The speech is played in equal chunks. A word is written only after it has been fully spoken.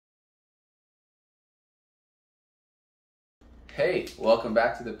Hey, welcome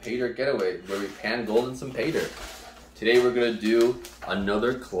back to the Paydirt Getaway, where we pan gold in some paydirt. Today we're going to do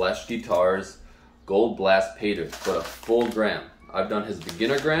another Klesh Guitars Gold Blast Paydirt, but a full gram. I've done his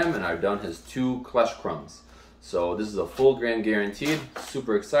beginner gram and I've done his 2 Klesh crumbs. So this is a full gram guaranteed.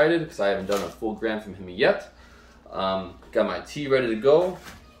 Super excited because I haven't done a full gram from him yet. Got my tea ready to go.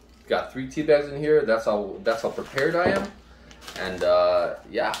 Got 3 tea bags in here. That's how prepared I am. And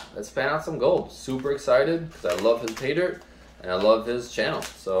yeah, let's pan out some gold. Super excited because I love his paydirt. And I love his channel,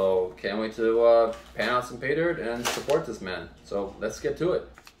 so can't wait to pan out some paydirt and support this man. So let's get to it.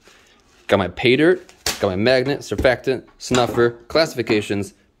 Got my paydirt, got my magnet, surfactant, snuffer,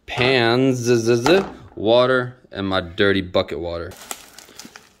 classifications, pans, water, and my dirty bucket water.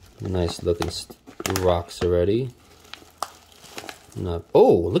 Nice looking rocks already.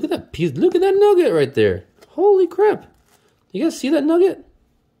 Oh, look at that piece! Look at that nugget right there! Holy crap! You guys see that nugget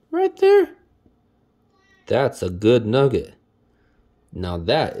right there? That's a good nugget. Now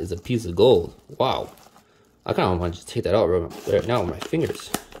that is a piece of gold. Wow. I kind of want to just take that out right now with my fingers.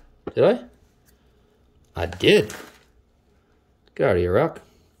 Did I? I did. Get out of here, Rock.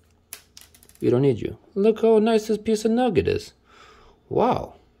 We don't need you. Look how nice this piece of nugget is.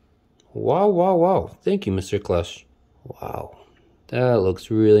 Wow. Wow, wow, wow. Thank you, Mr. Klesh. Wow. That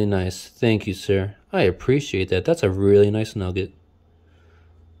looks really nice. Thank you, sir. I appreciate that. That's a really nice nugget.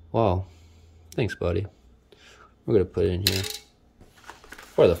 Wow. Thanks, buddy. We're going to put it in here.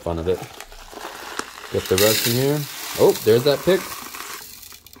 For the fun of it. Get the rest in here. Oh, there's that pick.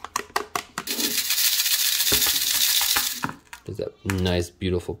 There's that nice,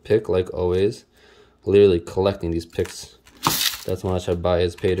 beautiful pick, like always. Literally collecting these picks. That's how much I buy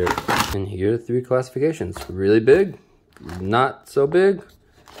his paydirt. And here are 3 classifications. Really big, not so big,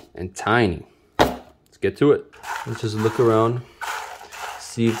 and tiny. Let's get to it. Let's just look around.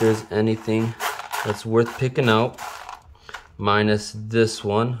 See if there's anything that's worth picking out. Minus this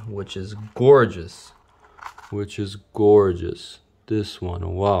one, which is gorgeous. This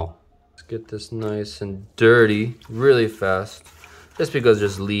one, wow. Let's get this nice and dirty really fast. Just because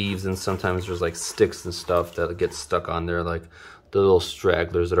there's leaves and sometimes there's like sticks and stuff that get stuck on there, like the little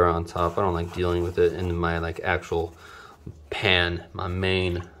stragglers that are on top. I don't like dealing with it in my like actual pan, my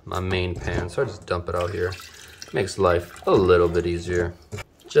main pan. So I just dump it out here. Makes life a little bit easier.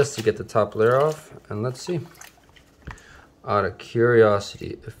 Just to get the top layer off, and let's see. Out of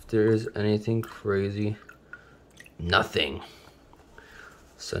curiosity, if there is anything crazy, nothing.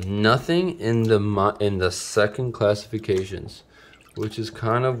 So nothing in the second classifications, which is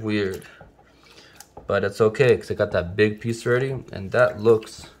kind of weird, but it's okay because I got that big piece already, and that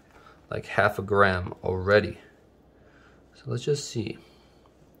looks like half a gram already. So let's just see.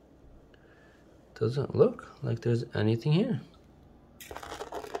 Doesn't look like there's anything here.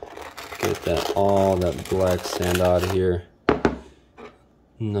 Get all that black sand out of here.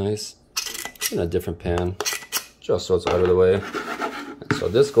 Nice. In a different pan, just so it's out of the way. And so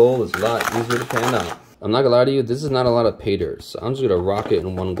this gold is a lot easier to pan out. I'm not gonna lie to you, this is not a lot of paydirt, so I'm just gonna rock it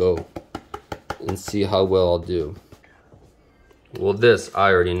in one go and see how well I'll do. Well, this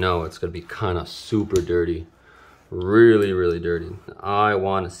I already know it's gonna be kind of super dirty, really, really dirty. I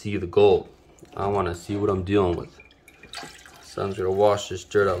want to see the gold. I want to see what I'm dealing with. So I'm just gonna wash this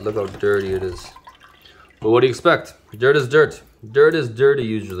dirt out. Look how dirty it is. But what do you expect? Dirt is dirt. Dirt is dirty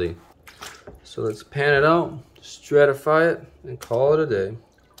usually. So let's pan it out, stratify it, and call it a day.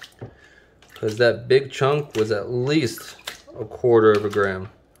 Because that big chunk was at least a 1/4 of a gram.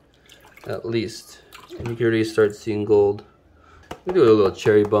 At least. And you can already start seeing gold. We do a little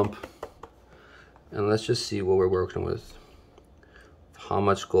cherry bump. And let's just see what we're working with. How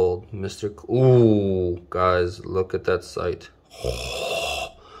much gold? Ooh, guys, look at that sight.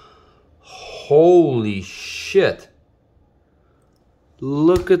 Holy shit.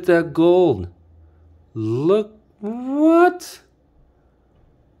 Look at that gold. Look, what?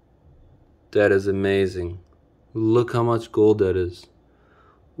 That is amazing. Look how much gold that is.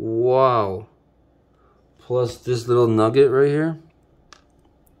 Wow. Plus this little nugget right here.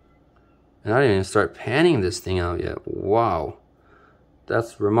 And I didn't even start panning this thing out yet. Wow.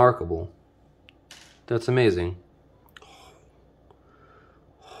 That's remarkable. That's amazing.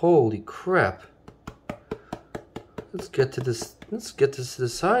 Holy crap. Let's get this to the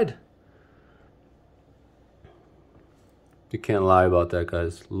side. You can't lie about that,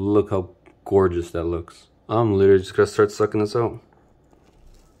 guys. Look how gorgeous that looks. I'm literally just gonna start sucking this out.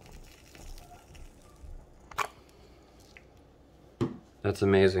 That's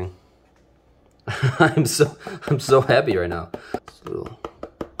amazing. I'm so happy right now. So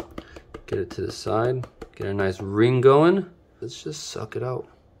get it to the side, get a nice ring going. Let's just suck it out.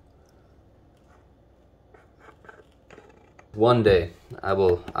 One day I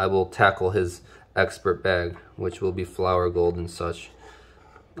will tackle his expert bag, which will be flour gold and such.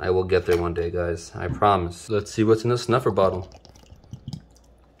 I will get there one day, guys. I promise. Let's see what's in the snuffer bottle.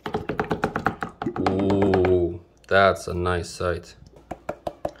 Ooh, that's a nice sight.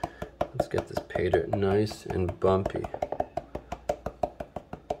 Let's get this paydirt nice and bumpy.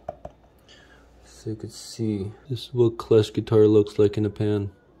 So you could see, this is what Klesh guitar looks like in a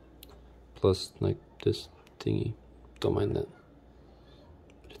pan. Plus, like, this thingy. Don't mind that.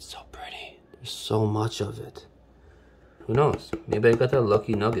 But it's so pretty. There's so much of it. Who knows? Maybe I got that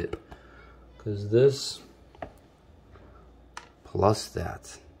lucky nugget. Because this, plus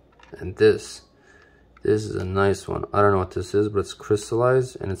that, and this is a nice one. I don't know what this is, but it's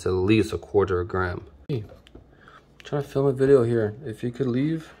crystallized, and it's at least 1/4 gram. Hey, I'm trying to film a video here. If you could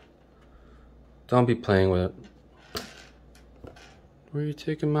leave, don't be playing with it. Where are you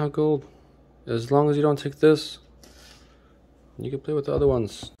taking my gold? As long as you don't take this, you can play with the other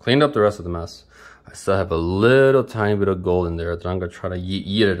ones. Cleaned up the rest of the mess. I still have a little tiny bit of gold in there that I'm gonna try to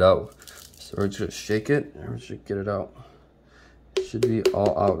eat it out. So we're just gonna shake it and we're just gonna get it out. It should be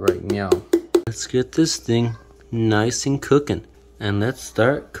all out right now. Let's get this thing nice and cooking. And let's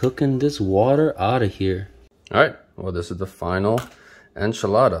start cooking this water out of here. All right, well, this is the final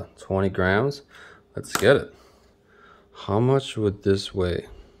enchilada, 20 grams. Let's get it. How much would this weigh?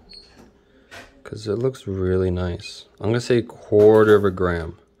 Because it looks really nice. I'm gonna say 1/4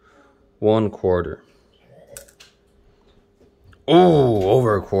 gram. 1/4. Oh,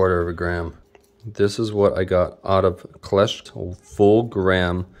 over 1/4 gram. This is what I got out of Klesh full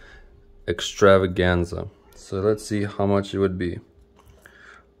gram extravaganza. So let's see how much it would be.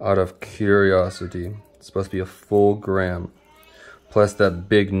 Out of curiosity, it's supposed to be a full gram plus that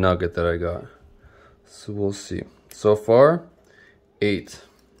big nugget that I got. So we'll see. So far,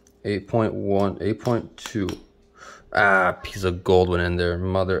 8.1, 8.2. Ah, piece of gold went in there,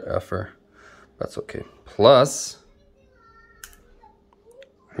 mother effer. That's okay. Plus,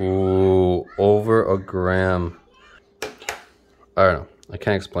 ooh, over a gram. I don't know, I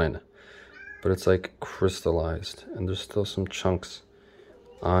can't explain it, but it's like crystallized, and there's still some chunks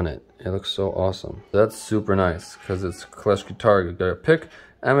on it. It looks so awesome. That's super nice, because it's Klesh guitar. You gotta pick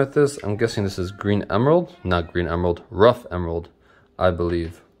amethyst. I'm guessing this is green emerald, not green emerald, rough emerald, I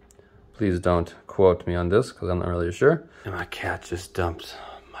believe. Please don't quote me on this, because I'm not really sure. And my cat just dumped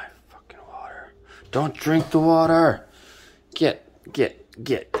my fucking water. Don't drink the water. Get.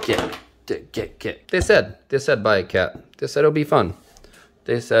 They said buy a cat. They said it'll be fun.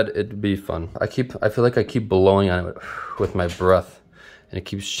 They said it'd be fun. I feel like I keep blowing on it with my breath, and it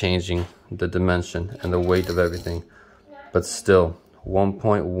keeps changing the dimension and the weight of everything. But still,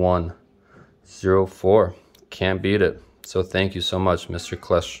 1.104. Can't beat it. So thank you so much, Mr.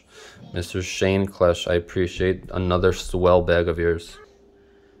 Klesh. Mr. Shane Klesh, I appreciate another swell bag of yours.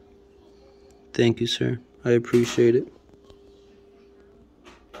 Thank you, sir. I appreciate it.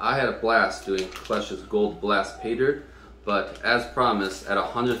 I had a blast doing Klesh's Gold Blast Paydirt, but as promised, at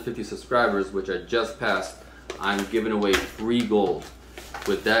 150 subscribers, which I just passed, I'm giving away free gold.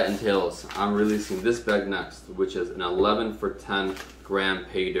 What that entails, I'm releasing this bag next, which is an 11 for 10 gram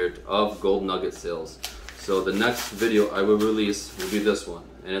paydirt of gold nugget sales. So the next video I will release will be this one,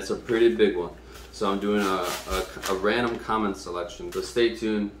 and it's a pretty big one. So I'm doing a random comment selection. So stay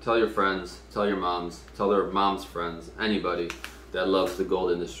tuned, tell your friends, tell your moms, tell their moms' friends, anybody that loves the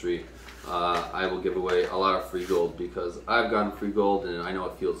gold industry. I will give away a lot of free gold because I've gotten free gold and I know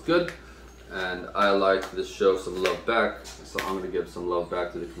it feels good. And I like to show some love back, so I'm going to give some love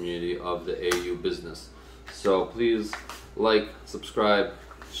back to the community of the AU business. So please like, subscribe,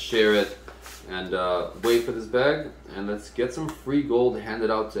 share it, and wait for this bag, and let's get some free gold handed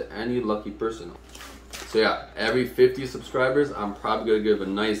out to any lucky person. So yeah, every 50 subscribers, I'm probably going to give a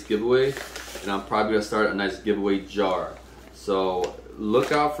nice giveaway, and I'm probably going to start a nice giveaway jar. So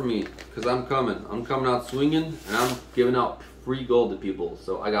look out for me, because I'm coming out swinging, and I'm giving out free gold to people.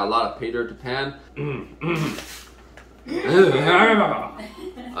 So I got a lot of paydirt to pan.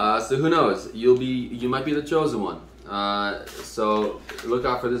 So who knows? You might be the chosen one. So look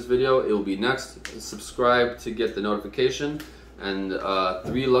out for this video. It will be next. Subscribe to get the notification, and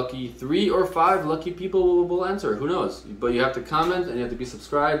 3 or 5 lucky people will enter. Who knows? But you have to comment and you have to be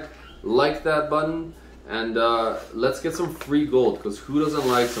subscribed. Like that button, and let's get some free gold, because who doesn't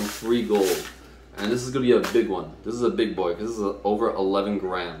like some free gold? And this is going to be a big one. This is a big boy, because this is over 11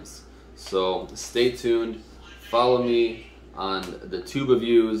 grams. So stay tuned. Follow me on the tube of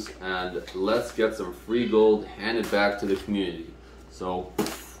views, and let's get some free gold handed back to the community. So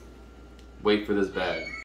wait for this bag.